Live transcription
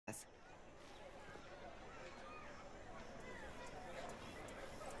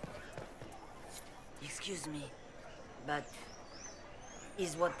Excuse me, but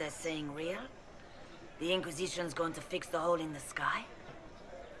is what they're saying real? The Inquisition's going to fix the hole in the sky?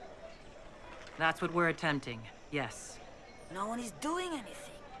 That's what we're attempting, yes. No one is doing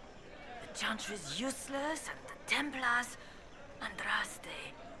anything. The Chantry is useless, and the Templars... Andraste.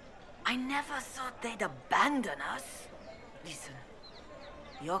 I never thought they'd abandon us. Listen,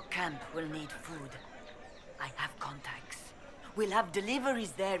 your camp will need food. I have contacts. We'll have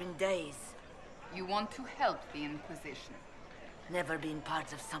deliveries there in days. You want to help the Inquisition? Never been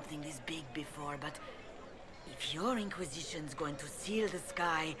part of something this big before, but if your Inquisition's going to seal the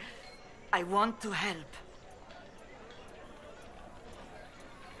sky, I want to help.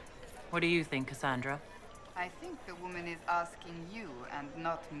 What do you think, Cassandra? I think the woman is asking you and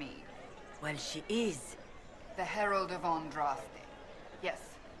not me. Well, she is. The Herald of Andraste. Yes,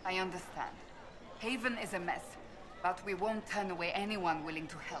 I understand. Haven is a mess, but we won't turn away anyone willing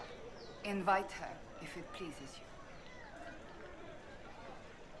to help. Invite her, if it pleases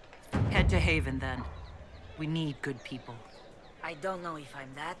you. Head to Haven, then. We need good people. I don't know if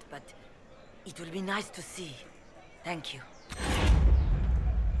I'm that, but it will be nice to see. Thank you.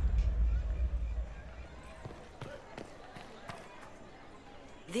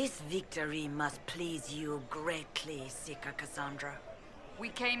 This victory must please you greatly, Sika Cassandra. We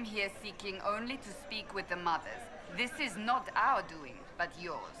came here seeking only to speak with the mothers. This is not our doing, but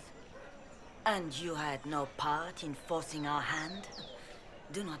yours. And you had no part in forcing our hand?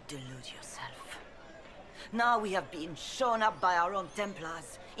 Do not delude yourself. Now we have been shown up by our own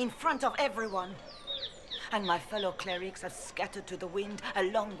Templars, in front of everyone. And my fellow clerics have scattered to the wind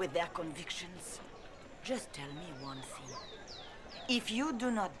along with their convictions. Just tell me one thing. If you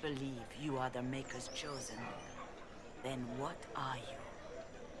do not believe you are the Maker's chosen, then what are you?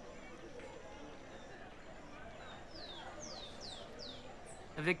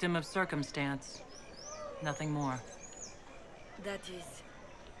 A victim of circumstance. Nothing more. That is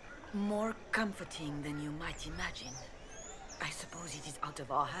more comforting than you might imagine. I suppose it is out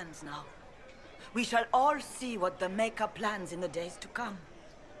of our hands now. We shall all see what the Maker plans in the days to come.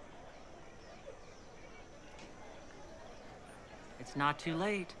 It's not too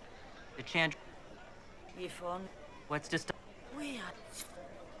late. The chant... If on... What's to stop? We are...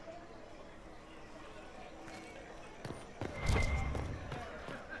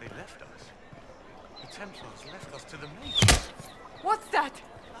 They left us. The Templars left us to the mages. What's that?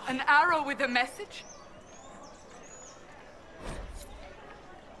 An arrow with a message?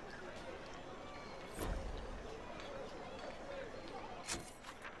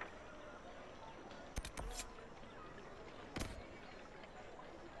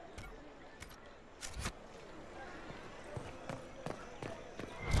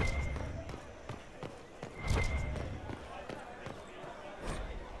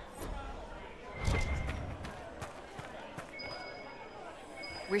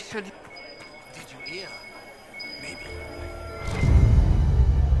 We should... Did you hear? Maybe.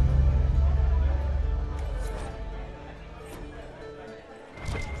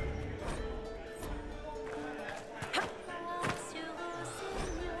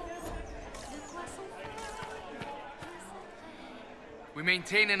 We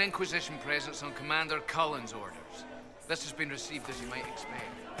maintain an Inquisition presence on Commander Cullen's orders. This has been received as you might expect.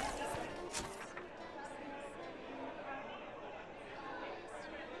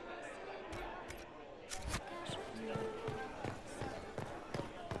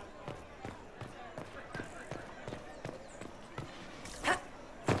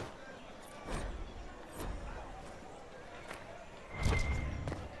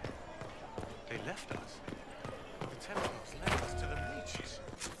 They left us. The Templars left us to the mages.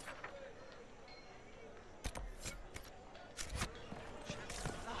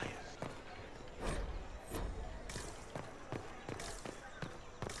 Lies.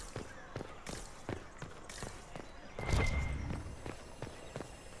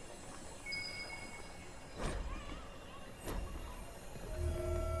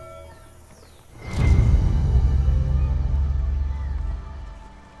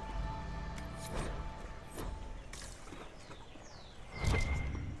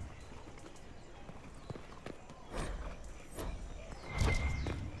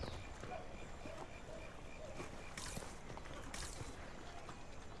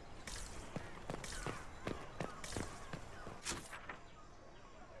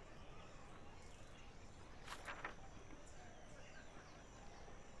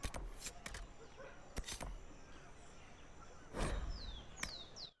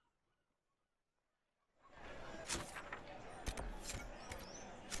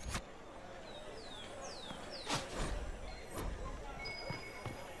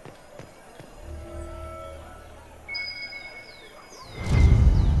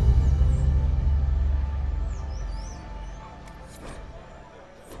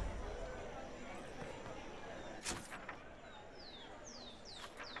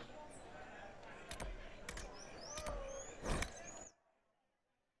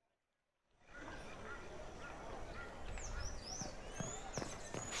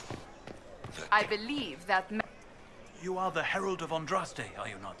 I believe that... You are the Herald of Andraste, are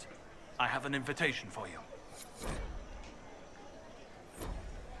you not? I have an invitation for you.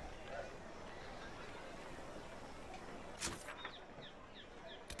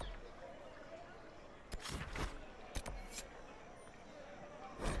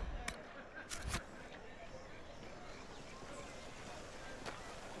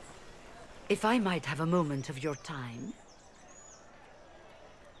 If I might have a moment of your time.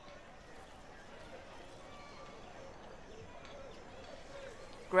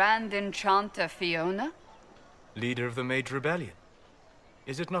 Grand Enchanter Fiona? Leader of the Mage Rebellion.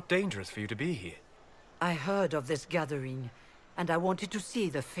 Is it not dangerous for you to be here? I heard of this gathering, and I wanted to see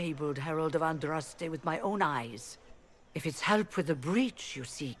the fabled Herald of Andraste with my own eyes. If it's help with the breach you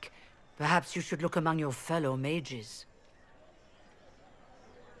seek, perhaps you should look among your fellow mages.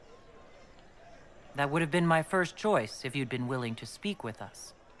 That would have been my first choice if you'd been willing to speak with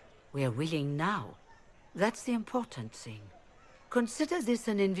us. We're willing now. That's the important thing. Consider this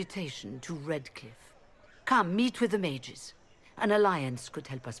an invitation to Redcliffe. Come, meet with the mages. An alliance could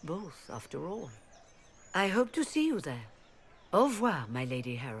help us both, after all. I hope to see you there. Au revoir, my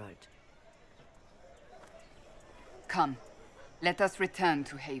Lady Herald. Come, let us return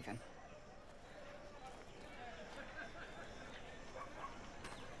to Haven.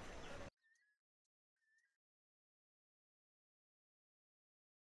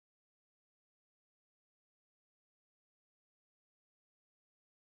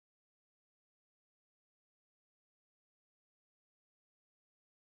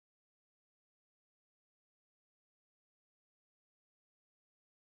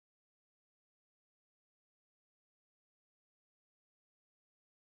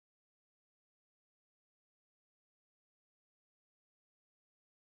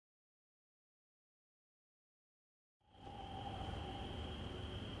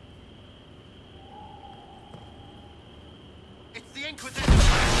 It's the Inquisition!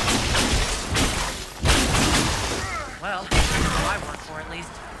 Well, I work for at least.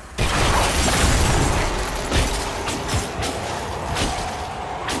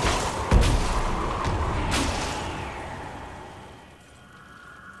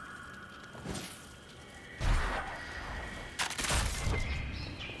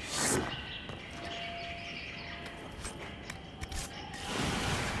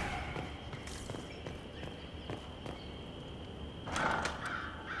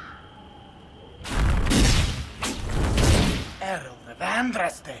 Herald of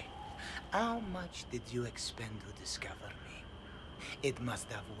Andraste! How much did you expend to discover me? It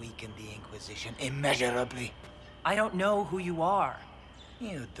must have weakened the Inquisition immeasurably. I don't know who you are.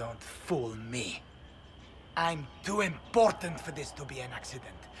 You don't fool me. I'm too important for this to be an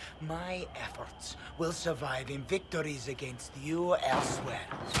accident. My efforts will survive in victories against you elsewhere.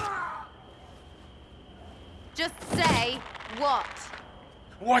 Just say what?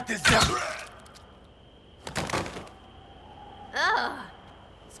 What is that? Ugh.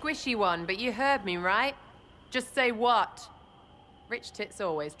 Squishy one, but you heard me, right? Just say what? Rich tits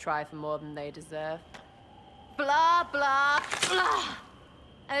always try for more than they deserve. Blah, blah, blah.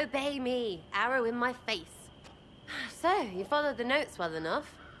 Obey me. Arrow in my face. So, you followed the notes well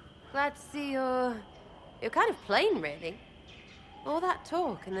enough. Glad to see you're kind of plain, really. All that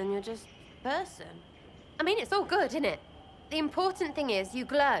talk, and then you're just person. I mean, it's all good, isn't it? The important thing is you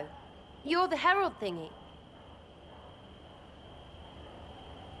glow. You're the herald thingy.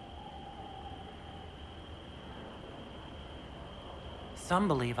 Some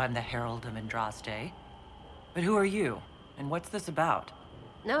believe I'm the Herald of Andraste. But who are you? And what's this about?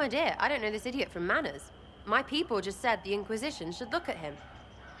 No idea. I don't know this idiot from Manners. My people just said the Inquisition should look at him.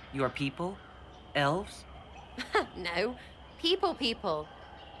 Your people? Elves? No. People.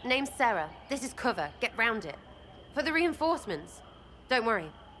 Name's Sarah. This is cover. Get round it. For the reinforcements. Don't worry.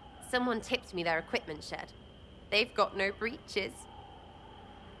 Someone tipped me their equipment shed. They've got no breaches.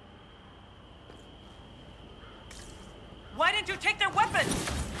 Why didn't you take their weapons?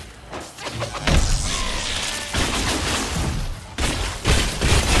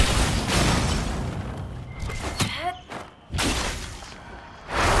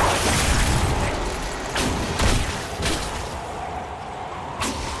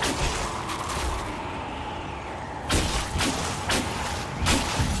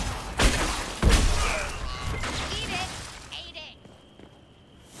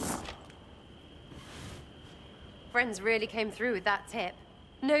 Friends really came through with that tip.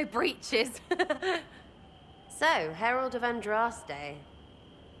 No breaches. So, Herald of Andraste.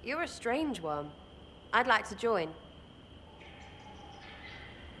 You're a strange one. I'd like to join.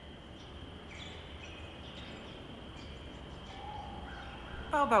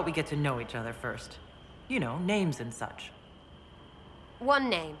 How about we get to know each other first? You know, names and such. One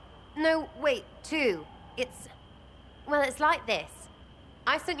name. No, wait, two. Well, it's like this.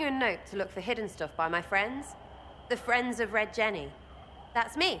 I sent you a note to look for hidden stuff by my friends. The Friends of Red Jenny.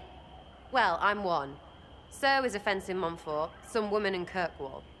 That's me. Well, I'm one. So is a fence in Montfort, some woman in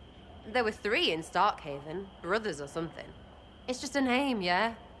Kirkwall. There were 3 in Starkhaven, brothers or something. It's just a name,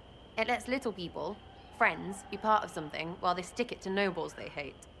 yeah? It lets little people, friends, be part of something while they stick it to nobles they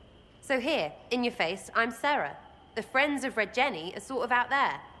hate. So here, in your face, I'm Sarah. The Friends of Red Jenny are sort of out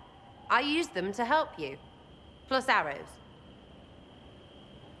there. I used them to help you. Plus arrows.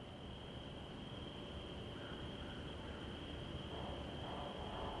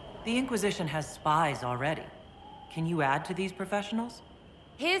 The Inquisition has spies already. Can you add to these professionals?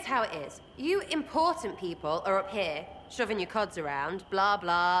 Here's how it is. You important people are up here, shoving your cods around. Blah,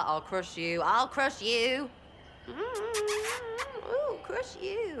 blah, I'll crush you, I'll crush you. Ooh, crush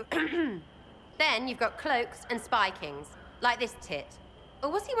you. Then you've got cloaks and spy kings, like this tit.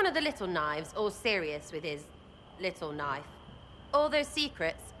 Or was he one of the little knives, all serious with his little knife? All those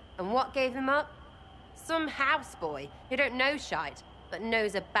secrets, and what gave him up? Some houseboy who don't know shite, but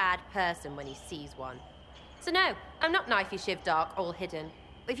knows a bad person when he sees one. So no, I'm not knifey shiv dark, all hidden.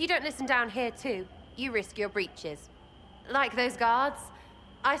 But if you don't listen down here too, you risk your breeches. Like those guards,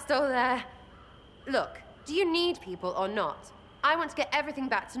 I stole their... Look, do you need people or not? I want to get everything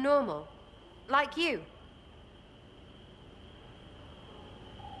back to normal. Like you.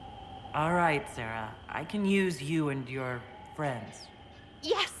 All right, Sarah. I can use you and your friends.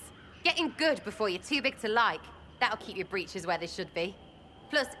 Yes! Getting good before you're too big to like. That'll keep your breeches where they should be.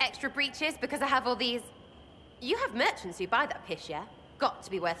 Plus extra breeches because I have all these... You have merchants who buy that piss, yeah? Got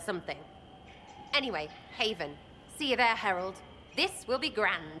to be worth something. Anyway, Haven. See you there, Herald. This will be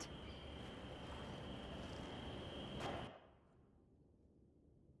grand.